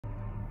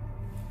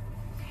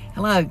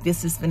Hello,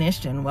 this is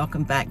Vanessa, and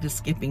welcome back to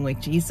Skipping with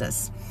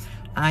Jesus.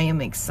 I am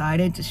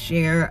excited to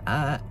share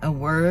a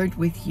word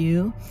with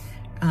you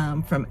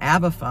from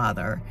ABBA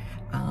Father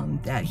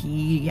that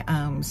he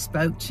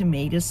spoke to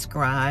me to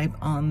scribe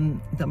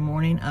on the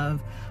morning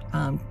of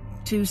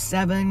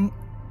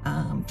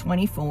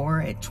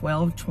 2/7/24 at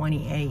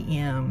 12:20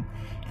 a.m.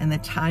 And the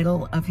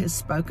title of his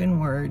spoken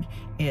word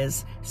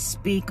is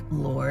 "Speak,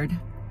 Lord,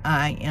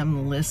 I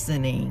am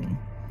listening."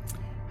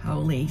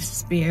 Holy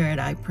Spirit,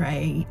 I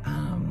pray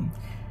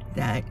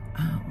that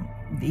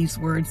these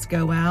words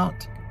go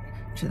out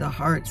to the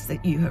hearts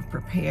that you have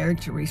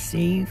prepared to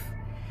receive.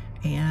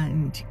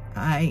 And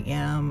I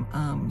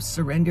am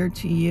surrendered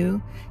to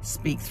you.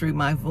 Speak through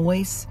my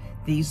voice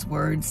these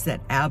words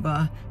that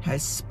Abba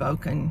has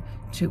spoken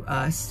to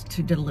us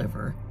to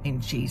deliver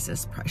in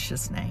Jesus'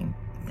 precious name.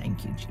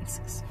 Thank you,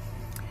 Jesus.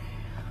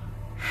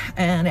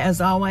 And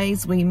as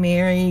always, we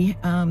marry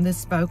the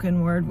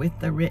spoken word with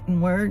the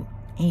written word.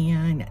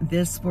 And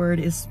this word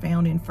is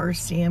found in 1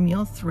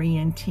 Samuel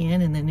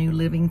 3:10 in the New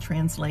Living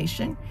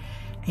Translation.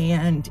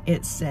 And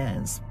it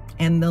says,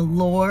 "And the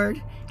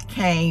Lord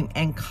came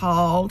and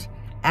called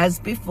as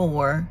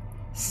before,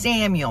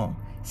 'Samuel,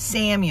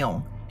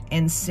 Samuel.'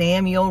 And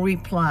Samuel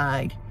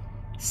replied,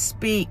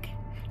 'Speak,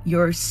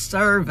 your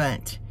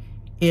servant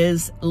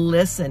is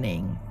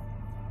listening.'"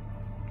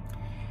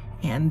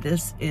 And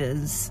this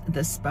is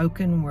the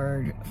spoken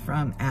word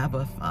from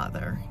Abba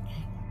Father.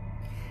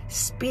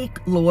 Speak,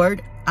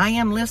 Lord, I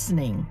am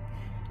listening.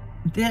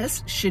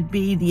 This should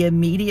be the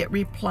immediate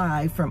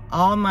reply from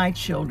all my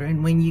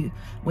children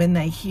when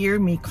they hear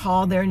me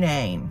call their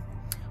name.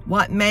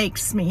 What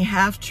makes me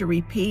have to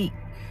repeat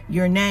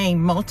your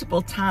name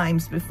multiple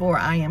times before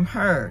I am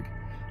heard?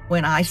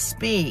 When I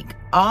speak,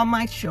 all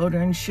my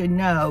children should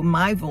know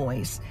my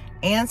voice,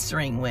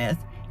 answering with,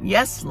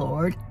 "Yes,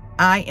 Lord,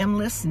 I am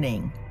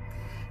listening."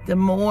 The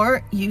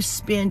more you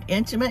spend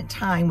intimate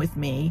time with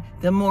me,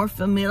 the more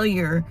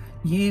familiar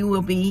you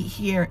will be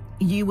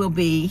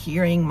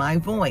hearing my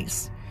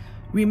voice.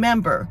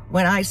 Remember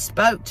when I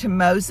spoke to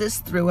Moses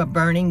through a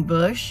burning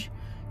bush,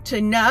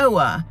 to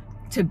Noah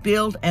to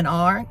build an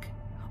ark,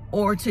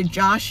 or to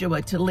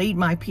Joshua to lead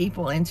my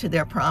people into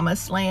their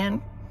promised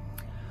land?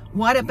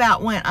 What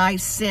about when I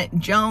sent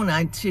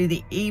Jonah to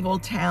the evil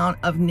town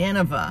of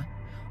Nineveh,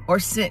 or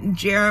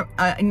sent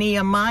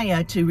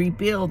Nehemiah to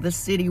rebuild the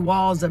city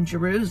walls of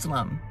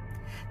Jerusalem?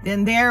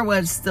 Then there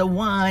was the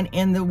one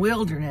in the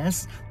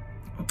wilderness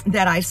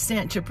that I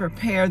sent to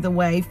prepare the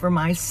way for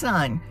my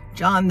son,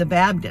 John the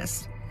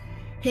Baptist.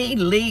 He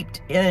leaped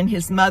in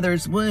his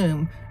mother's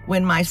womb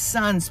when my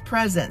son's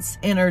presence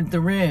entered the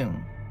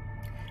room.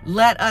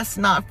 Let us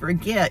not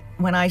forget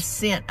when I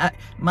sent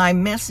my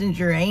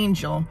messenger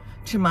angel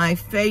to my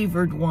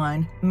favored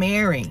one,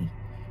 Mary.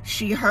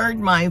 She heard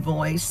my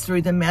voice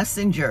through the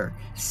messenger,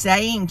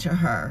 saying to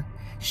her,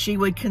 she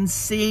would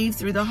conceive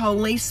through the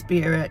Holy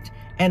Spirit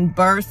and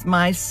birth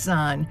my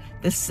son,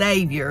 the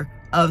Savior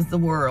of the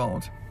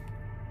world.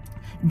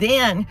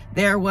 Then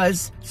there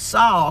was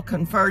Saul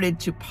converted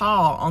to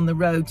Paul on the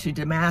road to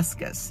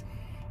Damascus.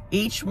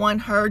 Each one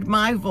heard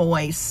my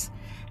voice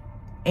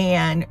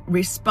and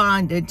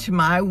responded to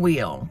my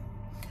will.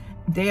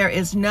 There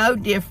is no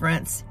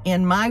difference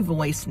in my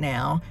voice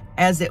now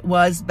as it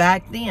was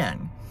back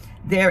then.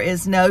 There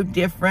is no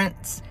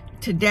difference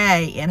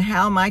today in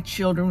how my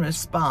children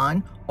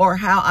respond, or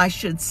how I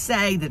should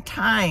say the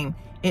time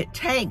it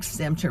takes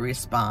them to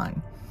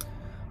respond.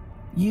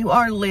 You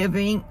are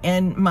living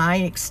in my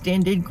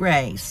extended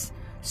grace,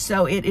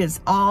 so it is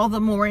all the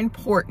more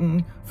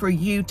important for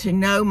you to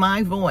know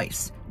my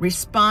voice,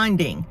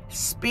 responding,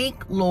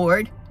 "Speak,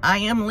 Lord, I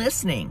am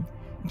listening,"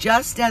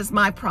 just as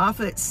my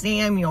prophet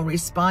Samuel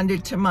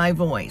responded to my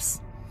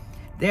voice.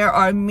 There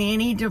are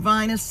many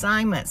divine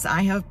assignments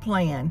I have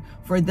planned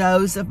for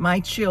those of my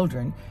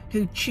children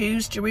who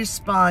choose to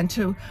respond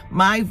to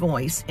my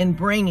voice in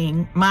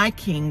bringing my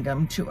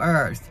kingdom to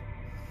earth.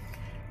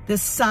 The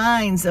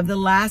signs of the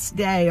last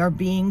day are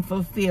being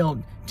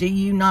fulfilled. Do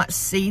you not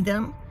see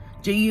them?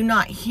 Do you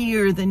not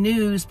hear the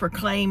news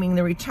proclaiming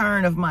the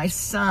return of my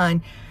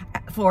son,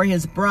 for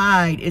his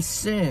bride is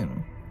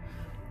soon?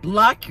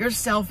 Lock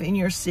yourself in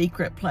your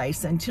secret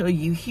place until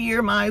you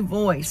hear my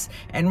voice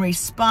and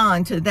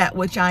respond to that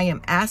which I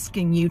am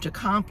asking you to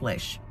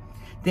accomplish.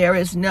 There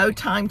is no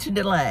time to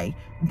delay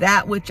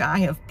that which I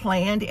have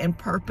planned and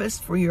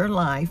purposed for your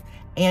life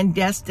and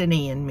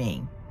destiny in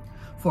me.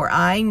 For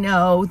I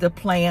know the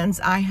plans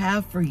I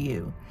have for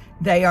you.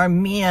 They are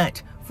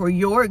meant for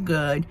your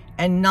good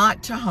and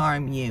not to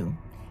harm you.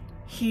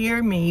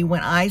 Hear me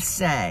when I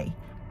say,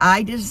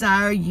 I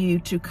desire you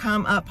to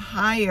come up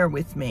higher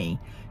with me.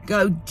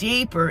 Go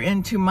deeper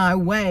into my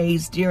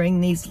ways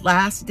during these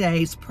last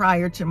days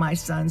prior to my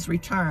son's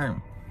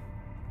return.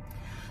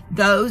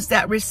 Those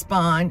that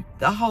respond,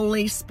 the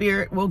Holy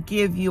Spirit will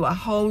give you a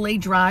holy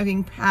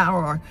driving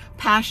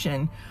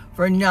passion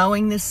for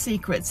knowing the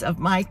secrets of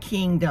my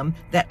kingdom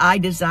that I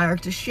desire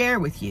to share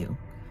with you.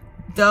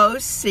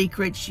 Those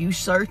secrets you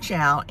search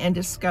out and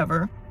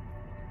discover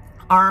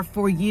are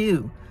for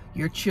you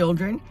your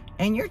children,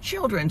 and your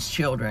children's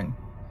children.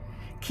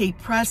 Keep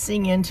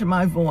pressing into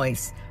my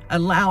voice,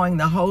 allowing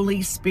the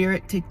Holy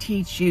Spirit to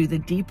teach you the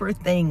deeper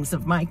things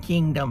of my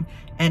kingdom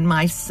and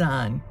my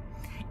Son.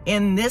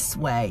 In this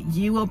way,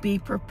 you will be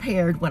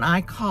prepared when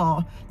I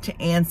call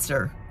to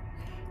answer.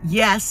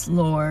 Yes,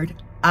 Lord,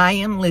 I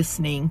am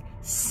listening.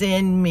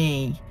 Send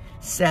me,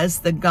 says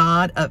the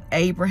God of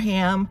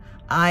Abraham,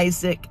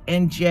 Isaac,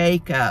 and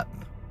Jacob.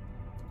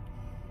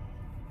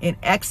 In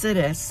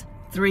Exodus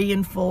 3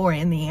 and 4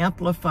 in the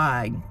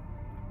Amplified,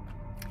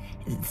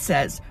 it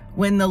says,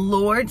 when the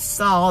Lord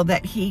saw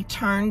that he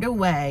turned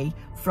away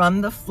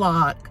from the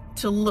flock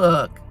to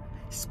look,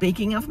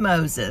 speaking of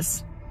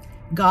Moses,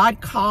 God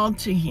called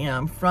to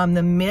him from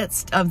the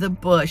midst of the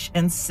bush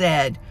and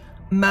said,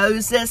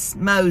 Moses,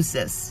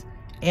 Moses.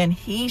 And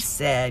he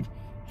said,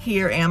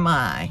 here am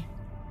I.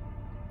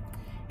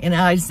 In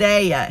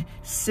Isaiah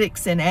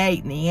 6 and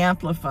 8 in the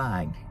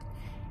Amplified,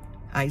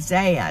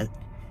 Isaiah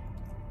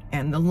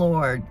and the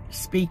Lord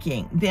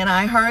speaking, then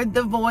I heard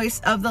the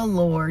voice of the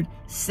Lord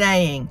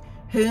saying,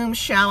 whom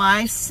shall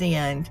I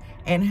send,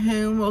 and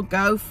whom will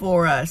go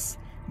for us?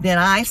 Then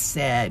I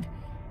said,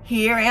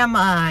 here am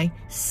I,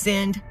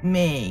 send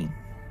me.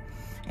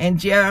 And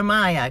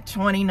Jeremiah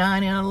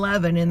 29 and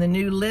 11 in the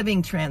New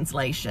Living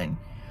Translation,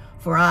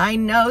 for I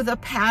know the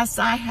paths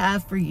I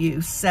have for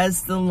you,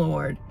 says the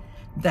Lord.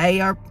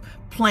 They are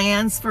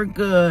plans for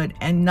good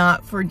and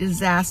not for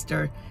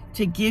disaster,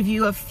 to give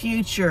you a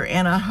future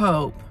and a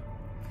hope.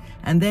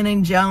 And then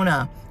in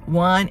Jonah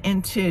 1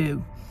 and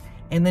 2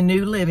 in the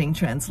New Living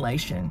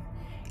Translation,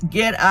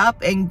 get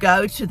up and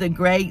go to the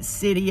great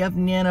city of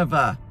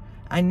Nineveh.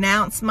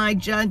 Announce my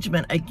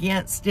judgment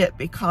against it,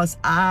 because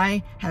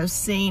I have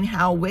seen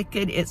how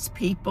wicked its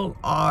people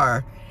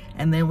are.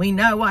 And then we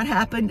know what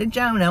happened to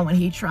Jonah when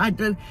he tried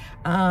to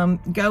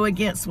go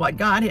against what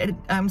God had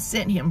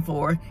sent him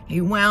for. He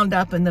wound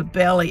up in the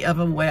belly of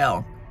a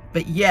whale,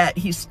 but yet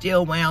he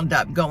still wound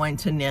up going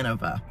to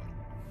Nineveh.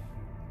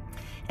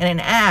 And in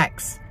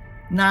Acts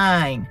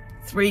 9,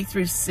 3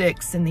 through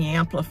 6 in the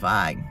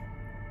Amplified,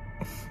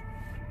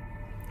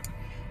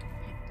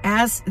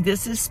 as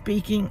this is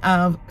speaking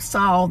of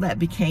Saul that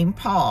became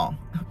Paul,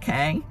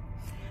 okay?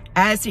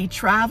 As he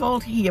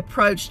traveled, he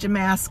approached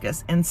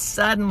Damascus, and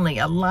suddenly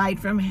a light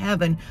from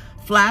heaven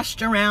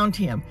flashed around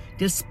him,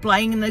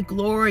 displaying the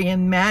glory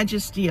and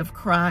majesty of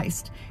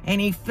Christ.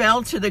 And he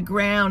fell to the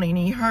ground, and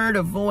he heard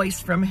a voice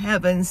from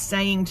heaven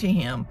saying to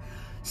him,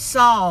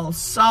 Saul,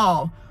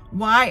 Saul,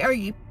 why are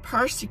you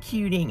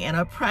persecuting and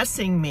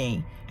oppressing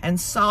me? And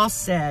Saul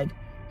said,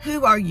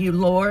 who are you,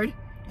 Lord?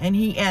 And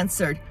he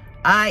answered,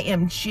 I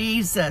am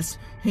Jesus,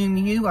 whom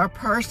you are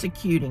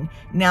persecuting.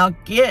 Now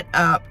get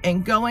up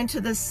and go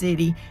into the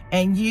city,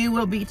 and you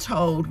will be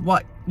told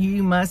what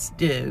you must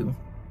do.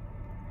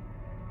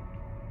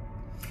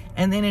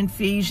 And then in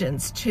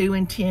Ephesians 2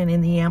 and 10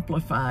 in the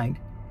Amplified,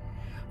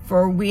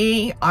 for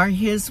we are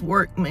his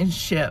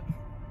workmanship,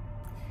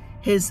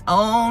 his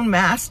own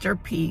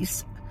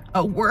masterpiece,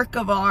 a work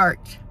of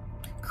art,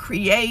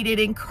 created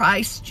in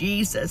Christ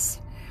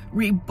Jesus,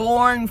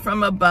 reborn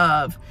from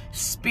above,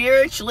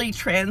 spiritually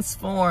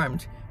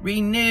transformed,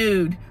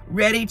 renewed,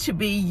 ready to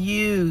be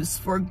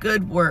used for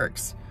good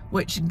works,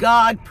 which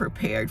God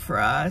prepared for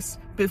us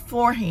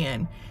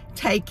beforehand,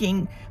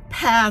 taking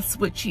paths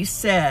which he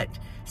set,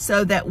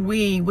 so that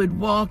we would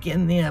walk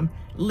in them,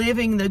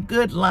 living the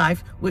good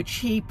life which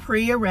he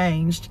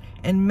prearranged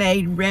and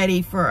made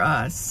ready for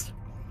us.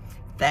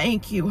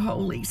 Thank you,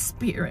 Holy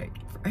Spirit,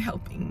 for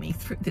helping me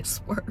through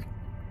this word.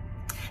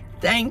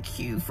 Thank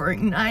you for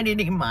igniting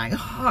in my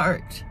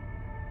heart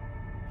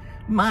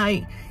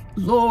my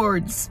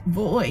Lord's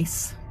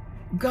voice.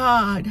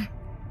 God,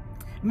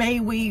 may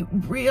we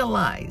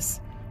realize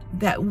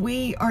that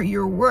we are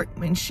your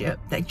workmanship,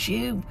 that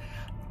you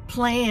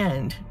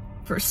planned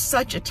for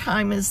such a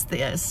time as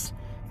this.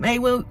 May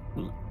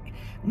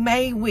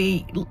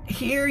we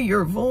hear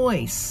your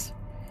voice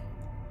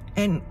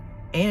and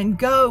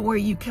go where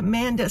you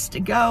command us to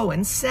go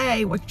and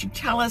say what you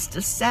tell us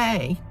to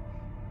say.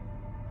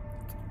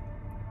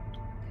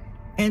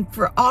 And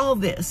for all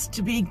this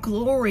to be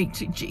glory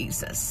to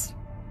Jesus.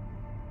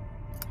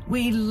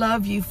 We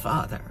love you,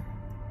 Father.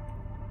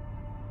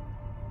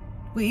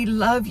 We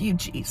love you,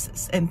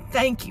 Jesus. And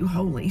thank you,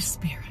 Holy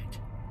Spirit.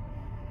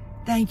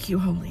 Thank you,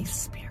 Holy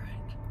Spirit.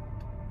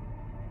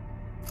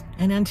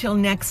 And until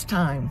next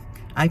time,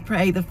 I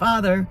pray the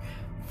Father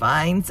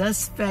finds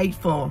us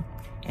faithful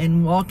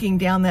and walking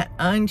down that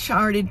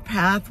uncharted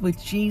path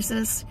with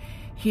Jesus,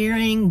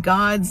 hearing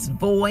God's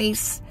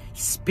voice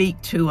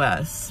speak to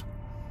us.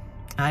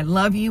 I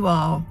love you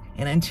all,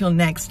 and until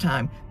next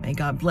time, may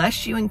God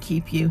bless you and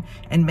keep you,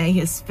 and may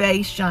his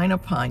face shine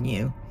upon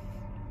you.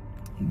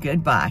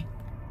 Goodbye.